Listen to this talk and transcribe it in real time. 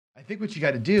I think what you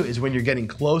got to do is when you're getting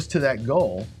close to that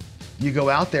goal, you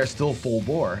go out there still full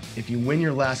bore. If you win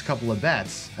your last couple of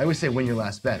bets, I always say win your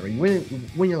last bet, right? You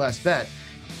win your last bet,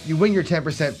 you win your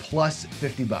 10% plus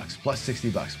 50 bucks, plus 60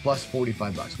 bucks, plus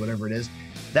 45 bucks, whatever it is.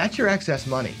 That's your excess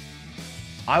money.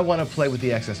 I want to play with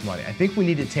the excess money. I think we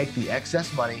need to take the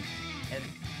excess money and...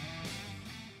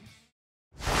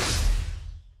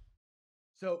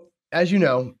 So, as you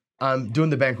know, I'm doing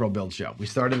the Bankroll Build show. We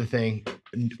started the thing,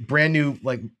 brand new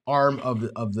arm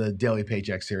of the Daily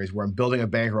Paycheck series where I'm building a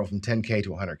bankroll from 10K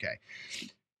to 100K.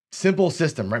 Simple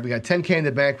system, right? We got 10K in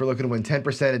the bank. We're looking to win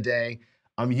 10% a day.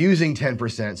 I'm using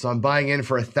 10%, so I'm buying in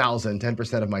for 1,000,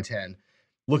 10% of my 10,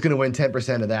 looking to win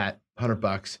 10% of that, 100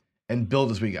 bucks, and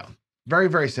build as we go. Very,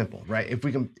 very simple, right? If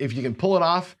you can pull it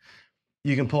off,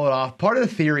 you can pull it off. Part of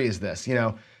the theory is this,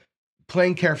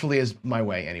 playing carefully is my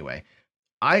way anyway.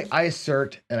 I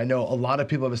assert, and I know a lot of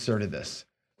people have asserted this,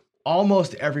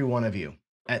 almost every one of you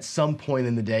at some point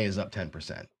in the day is up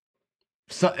 10%.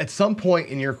 So at some point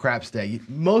in your craps day,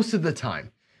 most of the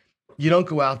time, you don't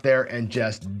go out there and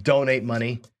just donate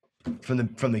money from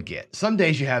the get. Some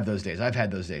days you have those days. I've had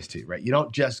those days too, right? You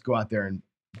don't just go out there and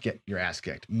get your ass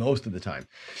kicked most of the time.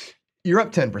 You're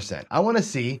up 10%. I want to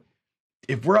see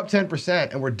if we're up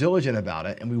 10% and we're diligent about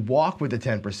it and we walk with the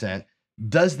 10%,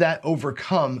 does that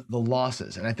overcome the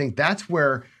losses? And I think that's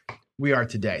where we are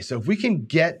today. So if we can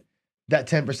get that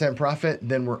 10% profit,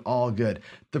 then we're all good.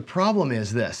 The problem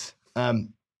is this,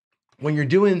 when you're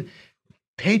doing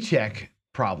paycheck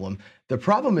problem, the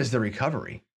problem is the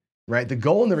recovery, right? The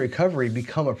goal and the recovery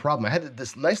become a problem. I had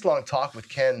this nice long talk with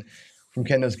Ken from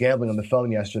Ken Knows Gambling on the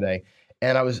phone yesterday,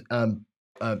 and I was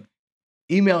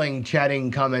emailing,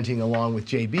 chatting, commenting along with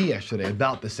JB yesterday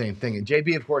about the same thing. And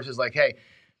JB, of course, is like, hey,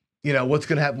 what's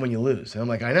going to happen when you lose? And I'm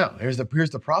like, I know. Here's the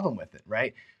problem with it,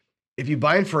 right? If you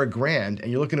buy in for $1,000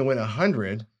 and you're looking to win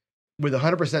 100 with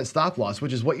 100% stop loss,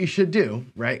 which is what you should do,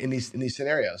 right? In these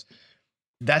scenarios,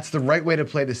 that's the right way to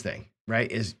play this thing, right?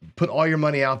 Is put all your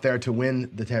money out there to win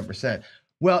the 10%.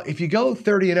 Well, if you go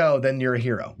 30-0, then you're a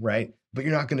hero, right? But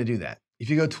you're not going to do that. If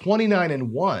you go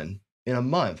 29-1 in a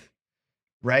month,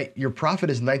 right? Your profit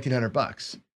is 1,900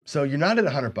 bucks. So you're not at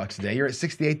 100 bucks a day, you're at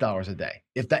 $68 a day.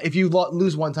 If you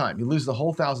lose one time, you lose the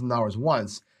whole $1,000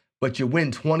 once, but you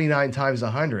win 29 times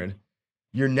 100,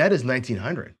 your net is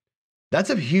 1,900. That's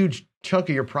a huge chunk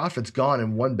of your profits gone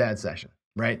in one bad session,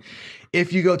 right?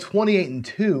 If you go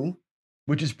 28-2,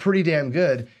 which is pretty damn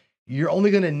good, you're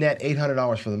only going to net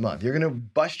 $800 for the month. You're going to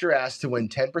bust your ass to win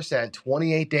 10%,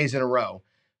 28 days in a row,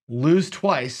 lose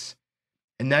twice,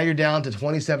 and now you're down to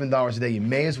 $27 a day. You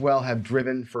may as well have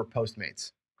driven for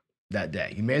Postmates that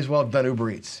day. You may as well have done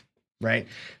Uber Eats, right?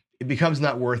 It becomes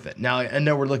not worth it. Now, I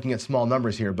know we're looking at small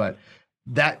numbers here, but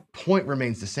that point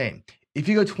remains the same. If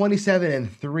you go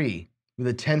 27-3 with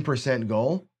a 10%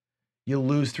 goal, you'll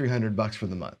lose 300 bucks for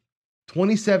the month.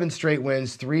 27 straight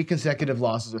wins, 3 consecutive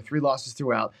losses or 3 losses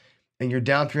throughout, and you're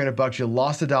down 300 bucks. You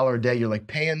lost $1 a day. You're like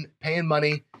paying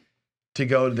money to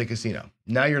go to the casino.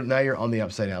 Now you're on the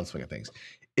upside down swing of things.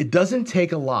 It doesn't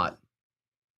take a lot,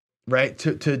 right,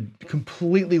 to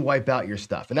completely wipe out your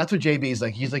stuff. And that's what JB is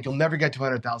like. He's like, you'll never get to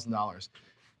 $200,000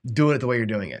 doing it the way you're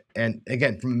doing it. And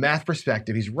again, from a math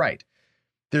perspective, he's right.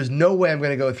 There's no way I'm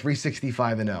going to go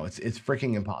 365-0. It's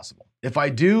freaking impossible. If I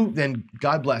do, then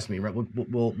God bless me, right?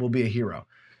 We'll be a hero.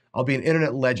 I'll be an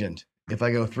internet legend if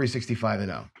I go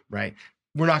 365-0, right?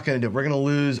 We're not going to do it. We're going to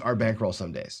lose our bankroll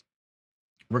some days.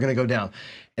 We're going to go down.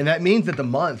 And that means that the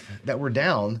month that we're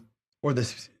down, or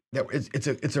it's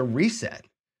a reset.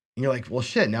 And you're like, well,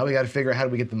 shit, now we got to figure out how do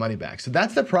we get the money back. So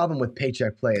that's the problem with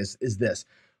paycheck play is this.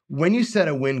 When you set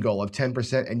a win goal of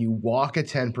 10% and you walk at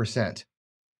 10%,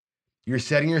 you're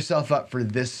setting yourself up for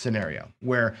this scenario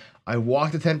where I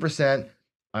walked at 10%,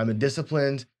 I'm a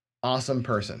disciplined, awesome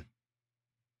person.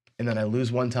 And then I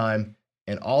lose one time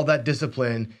and all that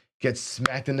discipline gets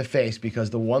smacked in the face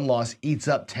because the one loss eats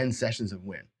up 10 sessions of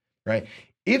win, right?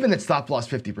 Even at stop loss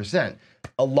 50%,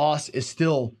 a loss is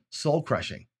still soul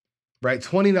crushing, right?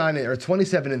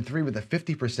 27-3 with a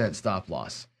 50% stop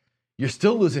loss. You're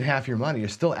still losing half your money. You're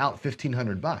still out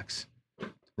 1,500 bucks,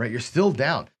 right? You're still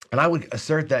down. And I would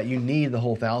assert that you need the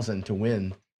whole 1,000 to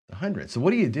win the 100. So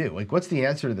what do you do? Like, what's the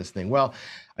answer to this thing? Well,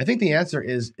 I think the answer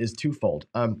is twofold.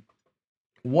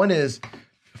 One is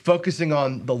focusing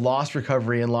on the loss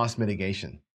recovery and loss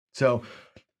mitigation. So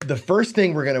the first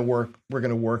thing we're going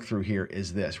to work through here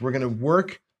is this. We're going to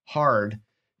work hard,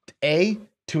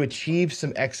 to achieve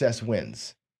some excess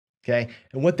wins. Okay.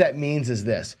 And what that means is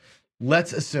this.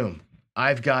 Let's assume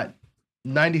I've got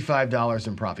 $95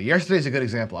 in profit. Yesterday's a good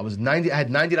example. I had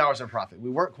 $90 in profit. We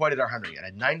weren't quite at our 100 yet. I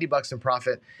had 90 bucks in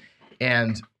profit,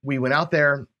 and we went out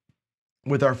there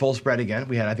with our full spread again.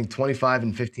 We had, I think, 25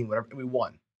 and 15, whatever. We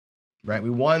won, right? We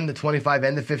won the 25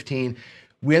 and the 15.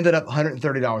 We ended up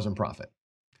 $130 in profit.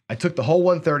 I took the whole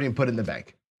 130 and put it in the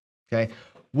bank, okay?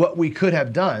 What we could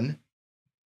have done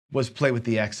was play with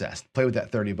the excess, play with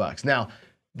that 30 bucks. Now,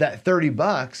 that 30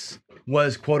 bucks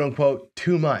was quote unquote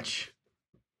too much,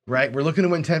 right? We're looking to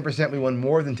win 10%. We won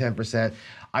more than 10%.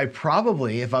 I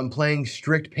probably, if I'm playing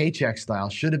strict paycheck style,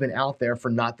 should have been out there for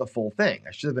not the full thing.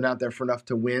 I should have been out there for enough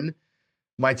to win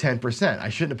my 10%. I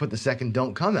shouldn't have put the second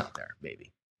don't come out there,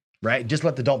 maybe, right? Just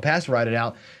let the don't pass ride it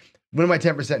out, win my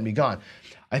 10% and be gone.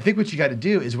 I think what you got to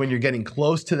do is when you're getting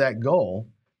close to that goal,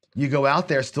 you go out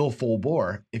there still full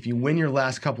bore. If you win your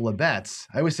last couple of bets,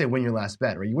 I always say win your last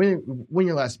bet, right? You win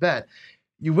your last bet,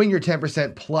 you win your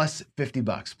 10% plus 50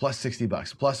 bucks, plus 60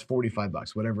 bucks, plus 45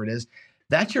 bucks, whatever it is.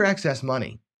 That's your excess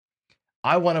money.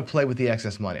 I want to play with the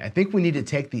excess money. I think we need to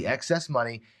take the excess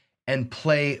money and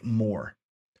play more.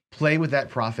 Play with that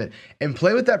profit and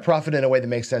play with that profit in a way that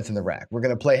makes sense in the rack. We're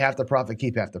going to play half the profit,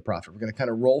 keep half the profit. We're going to kind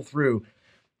of roll through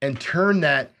and turn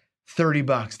that 30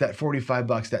 bucks, that 45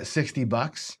 bucks, that 60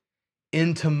 bucks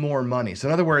into more money. So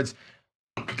in other words,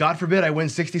 God forbid I win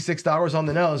 $66 on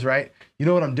the nose, right? You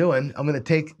know what I'm doing? I'm going to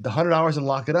take the $100 and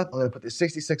lock it up. I'm going to put the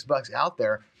 66 bucks out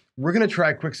there. We're going to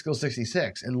try Quick Skill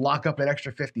 66 and lock up an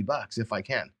extra 50 bucks if I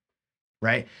can,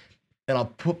 right? And I'll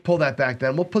pull that back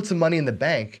then. We'll put some money in the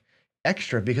bank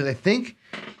extra because I think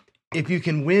if you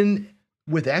can win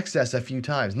with excess a few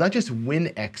times, not just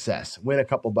win excess, win a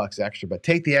couple bucks extra, but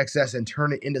take the excess and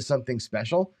turn it into something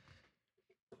special,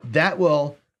 that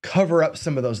will cover up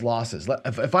some of those losses.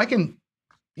 If I can,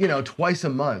 twice a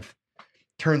month,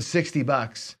 turn 60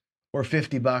 bucks or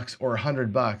 50 bucks or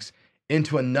 100 bucks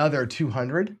into another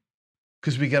 200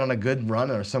 because we get on a good run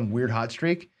or some weird hot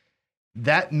streak,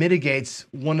 that mitigates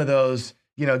one of those,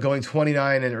 going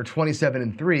 29 or 27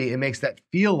 and 3. It makes that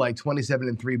feel like 27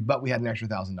 and 3, but we had an extra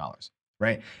 $1,000,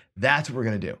 right? That's what we're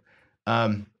going to do.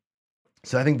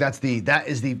 So I think that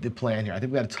is the plan here. I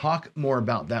think we got to talk more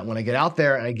about that when I get out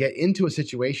there and I get into a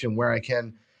situation where I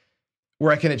can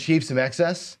achieve some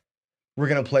excess. We're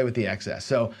going to play with the excess.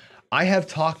 So I have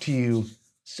talked to you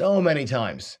so many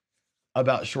times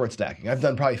about short stacking. I've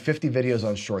done probably 50 videos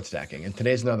on short stacking, and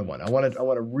today's another one. I want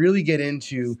to really get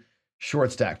into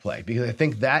short stack play because I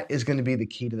think that is going to be the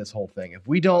key to this whole thing. If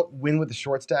we don't win with the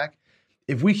short stack,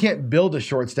 if we can't build a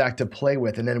short stack to play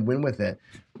with and then win with it,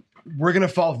 we're going to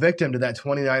fall victim to that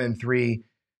 29 and 3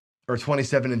 or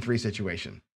 27 and 3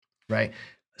 situation, right?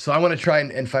 So I want to try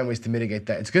and find ways to mitigate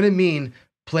that. It's going to mean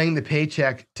playing the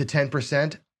paycheck to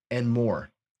 10% and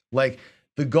more. Like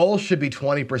the goal should be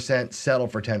 20%, settle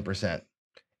for 10%.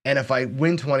 And if I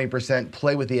win 20%,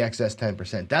 play with the excess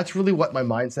 10%. That's really what my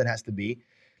mindset has to be,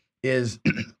 is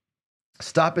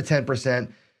stop at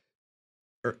 10%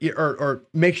 or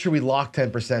make sure we lock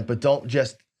 10%, but don't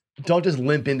just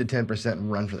limp into 10%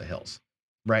 and run for the hills,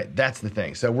 right? That's the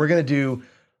thing. So we're going to do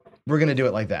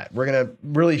it like that. We're going to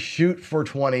really shoot for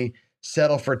 20,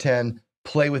 settle for 10,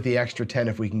 play with the extra 10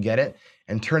 if we can get it,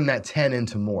 and turn that 10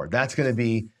 into more. That's going to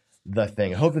be the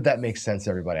thing. I hope that makes sense to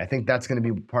everybody. I think that's going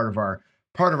to be part of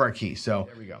our key. So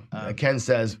there we go. Ken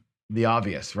says the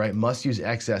obvious, right? Must use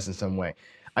excess in some way.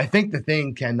 I think the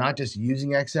thing, Ken, not just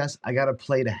using excess, I got to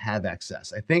play to have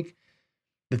excess. I think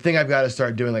the thing I've got to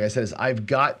start doing, like I said, is I've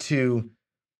got to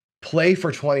play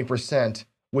for 20%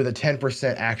 with a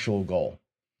 10% actual goal.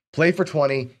 Play for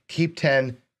 20, keep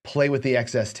 10, play with the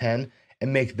excess 10,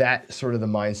 and make that sort of the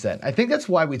mindset. I think that's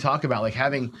why we talk about like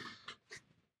having,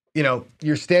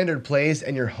 your standard plays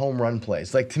and your home run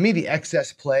plays. Like to me, the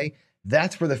excess play,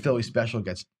 that's where the Philly special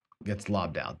gets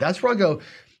lobbed out. That's where I go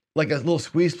like a little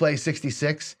squeeze play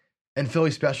 66 and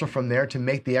Philly special from there to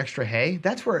make the extra hay.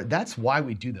 That's why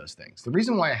we do those things. The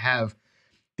reason why I have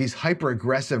these hyper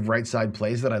aggressive right side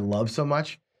plays that I love so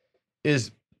much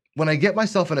is when I get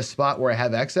myself in a spot where I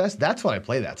have excess, that's when I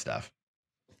play that stuff,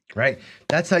 right?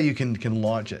 That's how you can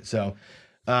launch it. So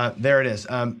there it is.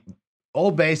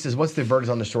 Old base is what's the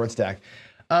verdict on the short stack?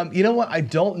 You know what? I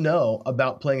don't know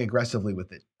about playing aggressively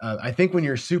with it. I think when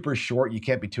you're super short, you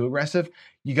can't be too aggressive.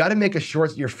 You got to make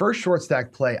your first short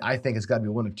stack play, I think it's got to be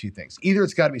one of two things. Either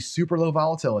it's got to be super low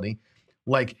volatility.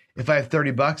 Like if I have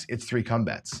 30 bucks, it's 3 come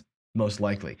bets, most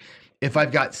likely. If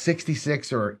I've got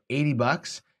 66 or 80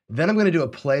 bucks, then I'm going to do a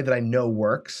play that I know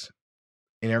works,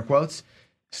 in air quotes,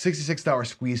 $66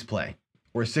 squeeze play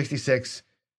or 66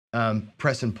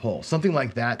 press and pull, something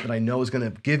like that I know is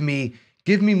going to give me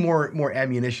more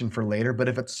ammunition for later. But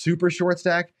if it's super short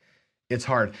stack, it's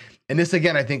hard. And this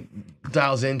again, I think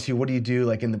dials into what do you do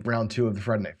like in the round 2 of the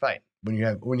Friday Night Fight when you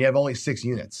have only 6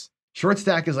 units. Short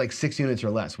stack is like 6 units or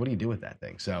less. What do you do with that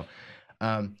thing? So